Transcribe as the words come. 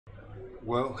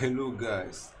Well, hello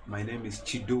guys, my name is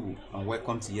Chido and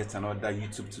welcome to yet another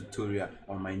YouTube tutorial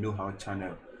on my know-how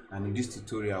channel. And in this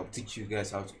tutorial, I'll teach you guys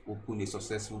how to open a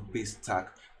successful PayStack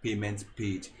payment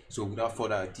page. So without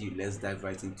further ado, let's dive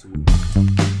right into it.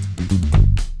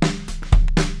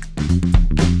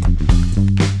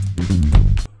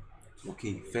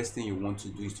 Okay, first thing you want to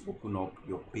do is to open up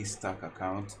your PayStack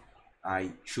account.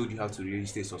 I showed you how to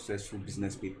register a successful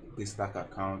business PayStack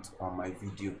account on my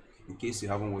video. In case you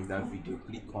haven't watched that video,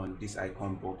 click on this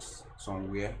icon box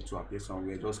somewhere to appear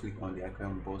somewhere. Just click on the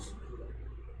icon box,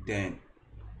 then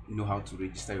you know how to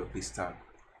register your PayStack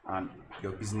and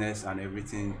your business and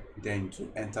everything. Then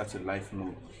to enter to live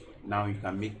mode. Now you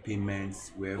can make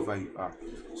payments wherever you are.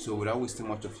 So without wasting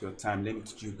much of your time, let me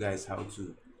teach you guys how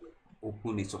to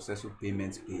open a successful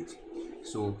payment page.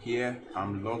 So here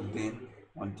I'm logged in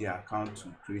on the account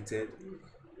we created,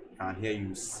 and here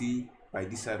you see by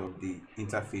this side of the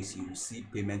interface you will see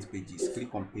payment pages.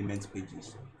 Click on payment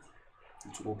pages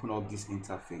to open up this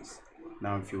interface.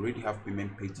 Now if you already have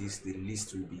payment pages, the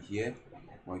list will be here,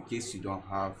 or in case you don't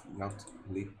have, you have to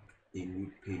click a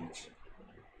new page.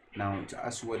 Now to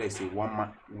ask you whether it's a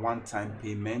one-time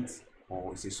payment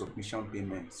or it's a subscription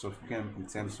payment. Subscription in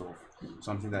terms of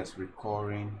something that's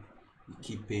recurring, you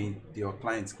keep paying, your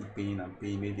clients keep paying and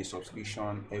paying, maybe a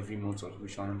subscription every month,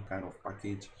 subscription kind of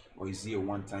package, or is it a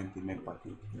one-time payment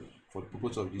package? For the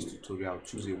purpose of this tutorial, I'll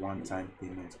choose a one-time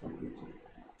payment package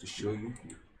to show you.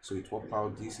 So it will pop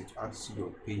out this, it asks you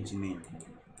your page name.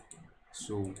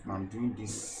 So I'm doing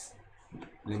this,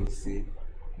 let me say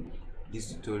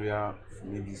this tutorial,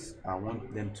 maybe I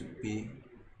want them to pay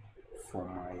for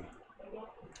my,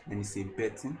 let me say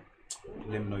betting,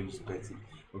 let me not use betting,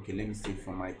 okay, let me say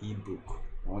for my ebook.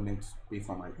 I want them to pay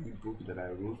for my ebook that I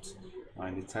wrote,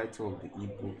 and the title of the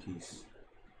ebook is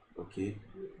okay,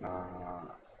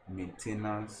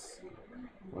 maintenance,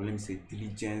 or let me say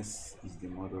diligence is the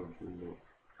mother of the law.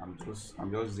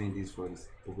 I'm just doing this for the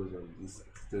purpose of this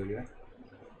tutorial.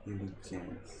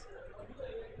 Diligence,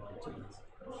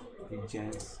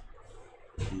 diligence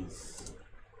is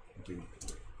the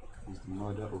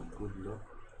mother of good luck.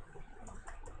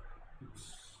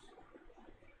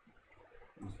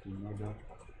 Is the mother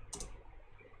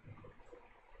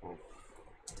of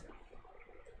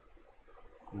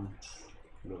good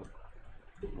luck.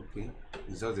 Okay,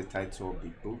 it's just the title of the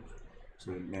book.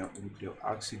 So now they'll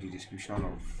ask you the description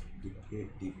of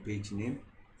the page name.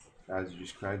 As you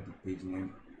describe the page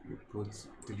name, you put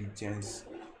diligence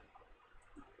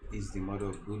is the mother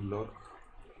of good luck.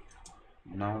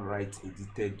 Now write a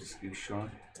detailed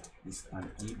description. It's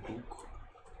an ebook.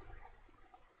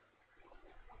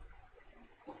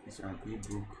 It's an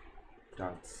ebook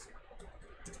that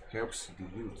helps the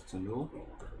youth to know,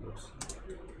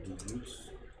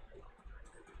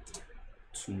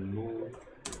 to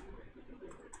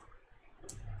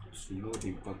know the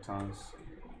importance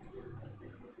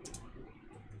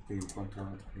of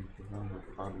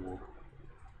hard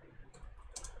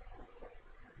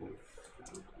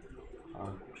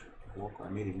work, I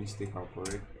made a mistake, I'll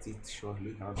correct it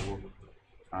shortly. Hard work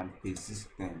and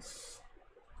persistence.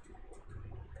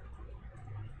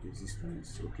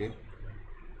 Okay,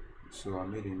 so I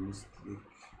made a mistake.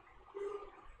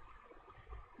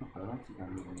 I don't think I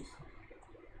made a mistake.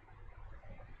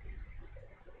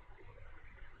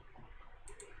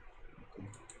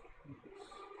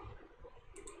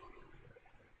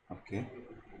 Okay,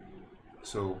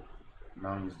 so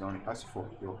now it's done. As for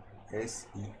your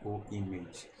SEO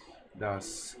image,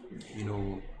 that's, you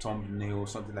know, thumbnail,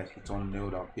 something like a thumbnail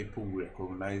that people will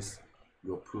recognize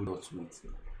your product with.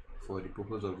 For the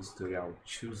purpose of this tutorial, I'll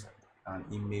choose an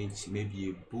image, maybe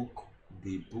a book.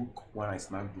 The book, when I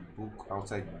snap the book,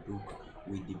 outside the book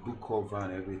with the book cover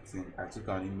and everything, I took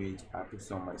an image, I put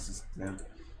it on my system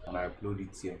and I upload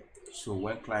it here. So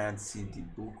when clients see the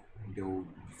book, they will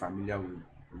be familiar with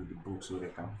the book, so they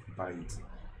can buy it.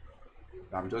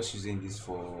 I'm just using this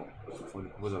for the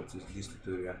purpose of this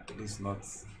tutorial. This is not,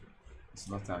 it's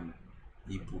not an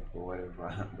ebook or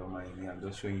whatever. Don't mind me, I'm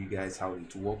just showing you guys how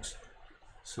it works.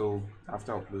 So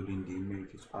after uploading the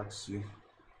image, it asks you,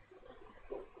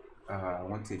 I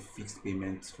want a fixed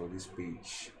payment for this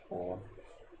page, or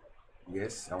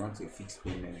yes, I want a fixed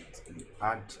payment. You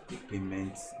add the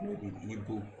payment. Maybe the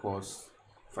ebook costs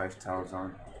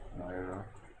 5,000 naira.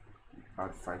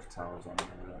 Add 5,000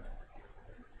 naira.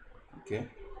 Okay,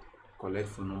 collect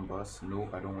phone numbers. No,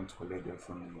 I don't want to collect their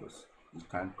phone numbers. You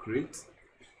can create,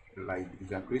 and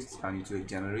it will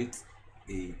generate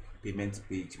a payment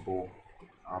page, but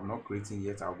I'm not creating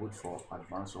yet. I'll go for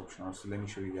advanced options. So let me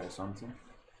show you guys something.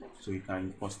 So you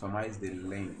can customize the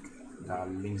link that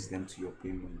links them to your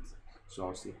payment. So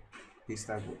I'll say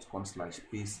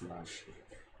paystack.com/pay/.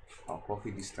 I'll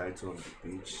copy this title of the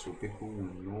page so people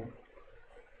will know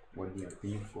what they are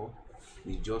paying for.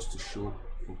 It's just to show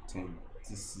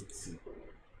authenticity.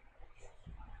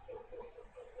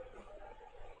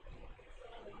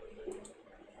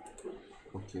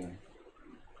 Okay,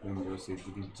 let me just say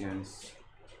diligence.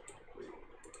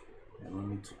 I don't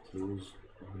need to close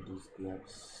all these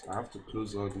gaps. I have to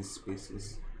close all these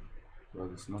spaces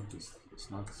because it's not just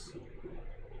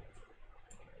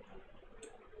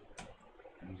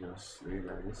really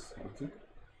like this. Okay,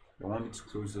 I want me to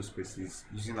close those spaces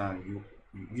using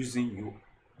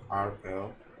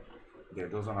URL. There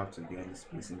doesn't have to be any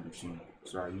space in between,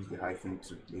 so I use the hyphen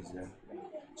to place them.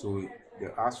 So they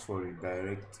ask for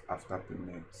redirect after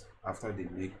payment, after they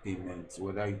make payment,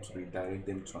 whether you to redirect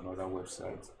them to another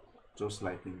website. Just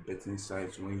like in betting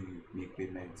sites, when you make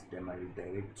payment, they might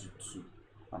redirect you to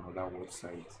another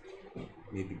website,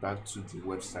 maybe back to the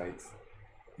website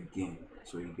again.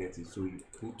 So you get it. So you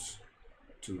put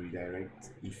to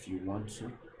redirect if you want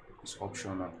to. It's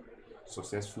optional.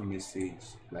 Successful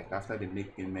message, like after they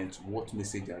make payment, what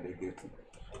message are they getting?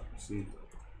 See, you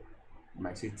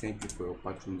might say thank you for your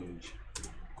patronage.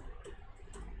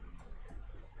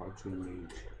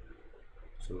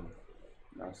 So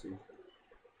that's it.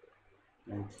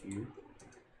 Thank you,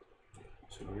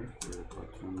 sorry, for your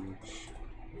patronage.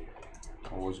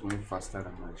 I was going faster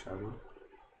than my shadow.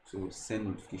 So send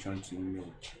notification to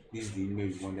email. This is the email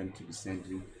you want them to be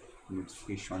sending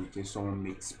notification in case someone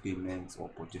makes payments or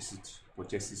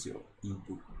purchases your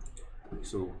ebook.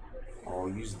 So I'll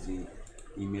use the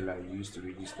email I used to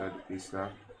register the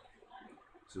PayStack.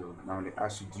 So now they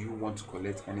ask you, do you want to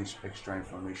collect any extra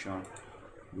information?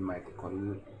 You might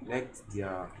collect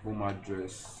their home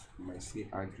address. You might say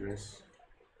address.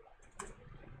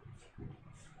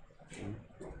 Okay.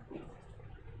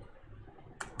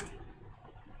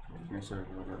 Sorry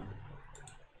about that.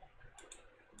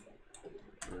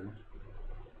 Okay.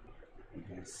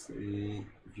 Let's say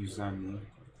username.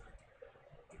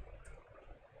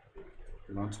 If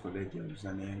you want to collect your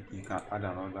username, you can add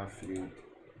another field,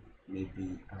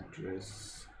 maybe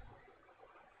address.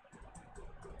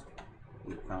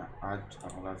 You can add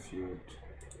another field,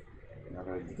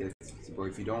 you get it. But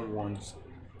if you don't want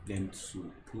them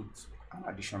to put an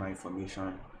additional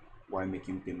information while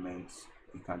making payments,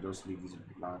 you can just leave this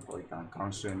blank, or you can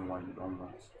cancel anyone you don't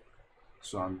want.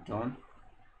 So I'm done.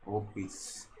 Hope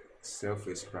it's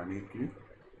self-explanatory.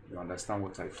 You understand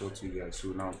what I taught you guys. So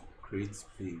now create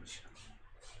page.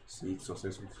 See, it's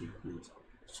successful page.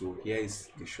 So here is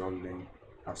the short link.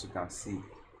 As you can see,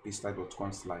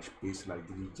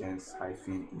 paystack.com/pay/diligence -is-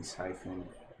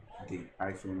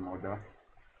 -the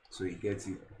so you get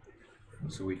it.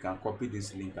 So we can copy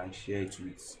this link and share it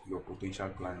with your potential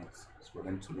clients for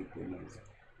them to make payments.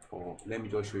 Or let me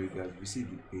just show you guys, visit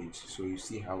the page so you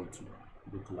see how it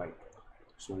look like.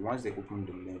 So once they open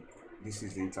the link, this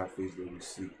is the interface they will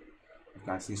see. You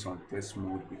can see some test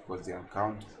mode because the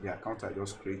account I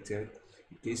just created.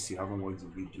 In case you haven't watched the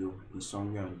video, it's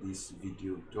somewhere on this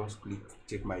video. Just click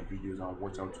check my videos and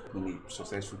watch how to open a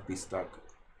successful PayStack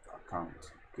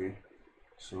account. Okay,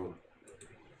 so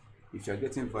if you're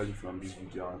getting value from this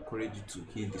video, I encourage you to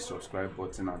hit the subscribe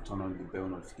button and turn on the bell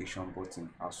notification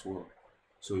button as well,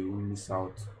 so you won't miss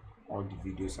out all the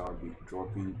videos I'll be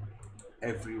dropping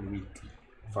every week.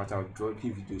 In fact, I'll be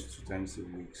dropping videos 2 times a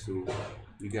week, so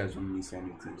you guys won't miss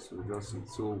anything. So just it.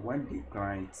 So when the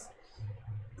client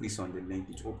clicks on the link,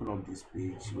 it open up this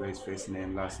page where it's first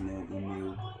name, last name,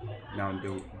 email. Now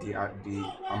the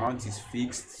amount is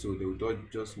fixed, so they will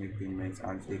just make payments,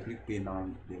 and if they click pay now,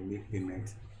 they make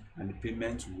payment, and the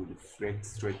payment will reflect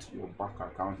straight to your bank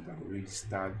account that already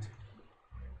started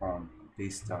on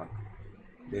PayStack.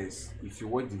 Yes, if you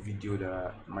watch the video,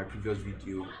 my previous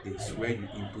video is where you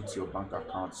input your bank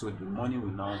account, so the money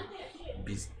will now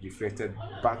be reflected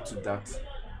back to that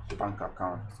bank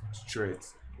account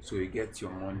straight, so you get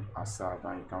your money aside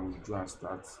and you can withdraw and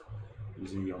start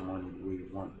using your money the way you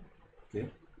want. Okay,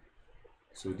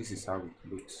 so this is how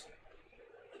it looks.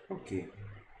 Okay,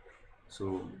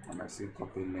 so I might say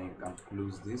copy link and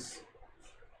close this.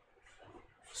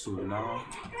 So now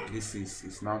this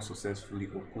is now successfully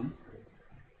open.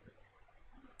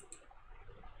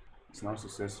 It's now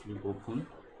successfully open.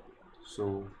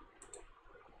 So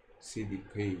see the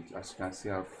page. As you can see,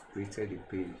 I've created a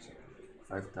page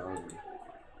 5,000.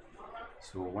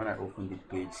 So when I open the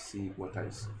page, see what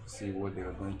they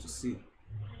are going to see.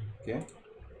 Okay,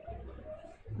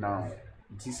 now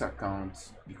this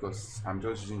account, because I'm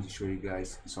just using to show you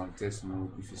guys, it's on test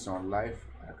mode. If it's on live,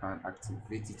 I can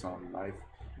activate it on live.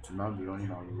 It will now be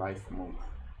running on live mode,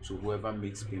 so whoever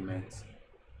makes payment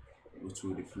it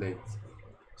will reflect.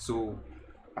 So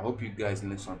I hope you guys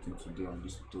learned something today on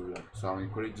this tutorial. So I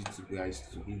encourage you to guys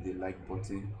to hit the like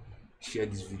button, share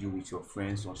this video with your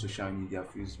friends on social media,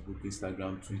 Facebook,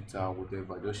 Instagram, Twitter,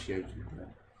 whatever. Just share it with them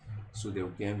so they'll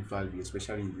gain value,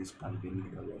 especially in this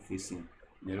pandemic that we are facing.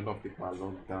 And a lot of people are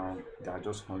locked down, they are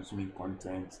just consuming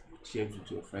content. Share it with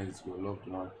your friends, your loved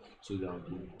one, so that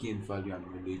they gain value and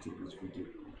knowledge in this video.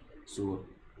 So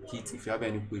Kit, if you have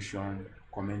any question,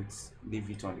 comments, leave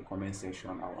it on the comment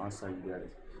section. I'll answer you guys.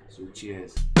 So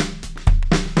cheers.